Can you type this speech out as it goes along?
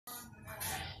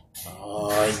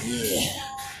Yeah.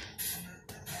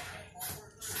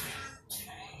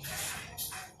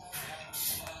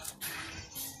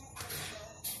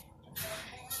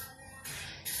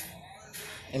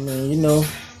 I mean, you know,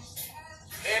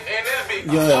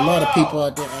 a lot of people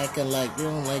out there acting like they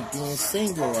don't like being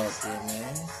single out there,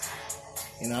 man.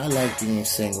 You know, I like being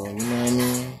single, you know what I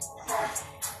mean?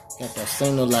 Got that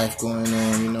single life going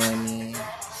on, you know what I mean?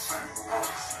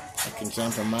 I can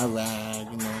jump on my ride,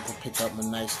 you know, go pick up a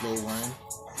nice little one.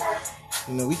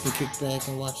 You know, we can kick back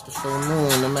and watch the full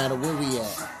moon no matter where we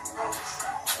at.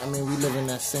 I mean, we living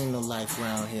that single life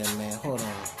around here, man. Hold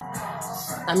on.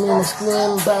 I mean, a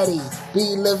slim buddy,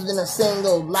 be living a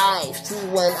single life. See,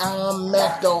 when I'm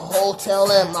at the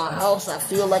hotel at my house, I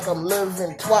feel like I'm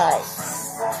living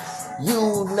twice.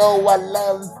 You know I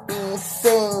love being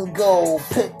single.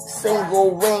 Put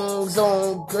single rings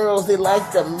on girls, they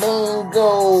like to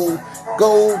mingle.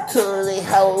 Go to the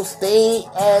house, they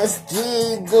ask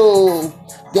jiggle.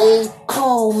 They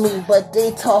call me, but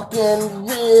they talking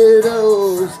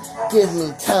riddles. Give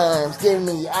me times, give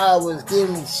me hours, give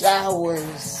me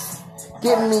showers.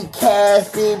 Give me cash,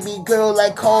 baby girl, I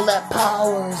call that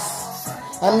powers.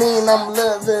 I mean, I'm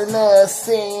living a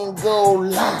single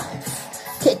life.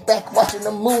 Kick back watching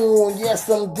the moon, yes,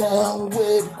 I'm down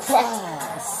with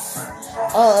Christ.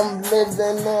 I'm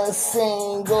living a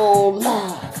single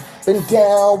life. Been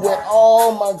down with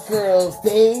all my girls,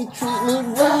 they treat me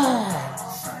right.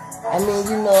 I mean,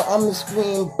 you know, I'm a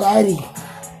scream buddy.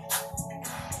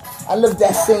 I live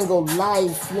that single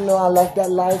life, you know, I like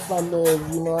that life I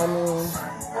live, you know what I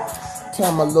mean?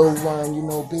 Tell my little one, you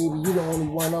know, baby, you the only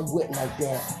one I'm with like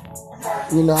that.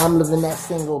 You know, I'm living that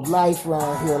single life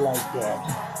around here like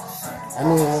that. I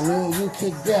mean, when me and you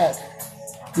kick back,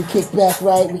 we kick back,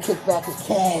 right? We kick back with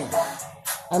cash.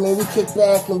 I mean, we kick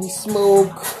back and we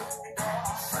smoke.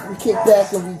 We kick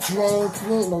back and we drink.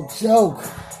 We ain't no joke.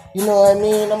 You know what I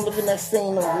mean? I'm living that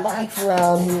single life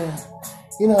around here.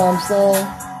 You know what I'm saying?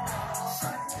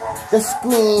 The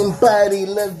scream buddy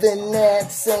living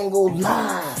that single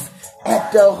life.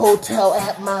 At the hotel,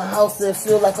 at my house, it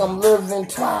feel like I'm living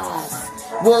twice.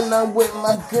 When I'm with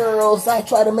my girls, I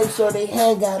try to make sure they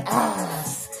hang out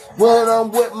eyes. When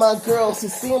I'm with my girls,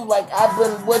 it seems like I've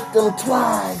been with them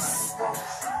twice.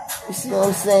 You see what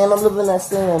I'm saying? I'm living that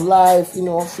single life, you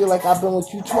know, I feel like I've been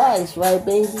with you twice, right,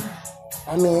 baby?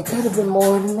 I mean, it could have been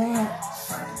more than that.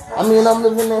 I mean, I'm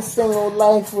living that single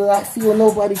life where I feel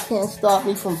nobody can stop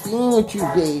me from being with you,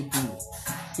 baby.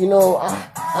 You know,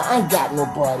 I ain't got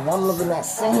nobody. I'm living that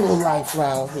single life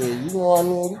around here. You know what I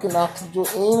mean? You can ask for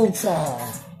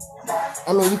anytime.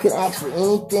 I mean, you can ask for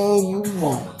anything you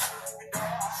want.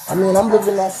 I mean, I'm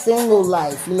living that single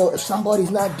life. You know, if somebody's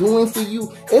not doing for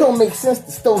you, it don't make sense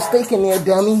to throw steak in there,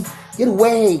 dummy. Get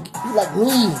away. Be like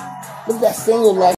me. Live that single life.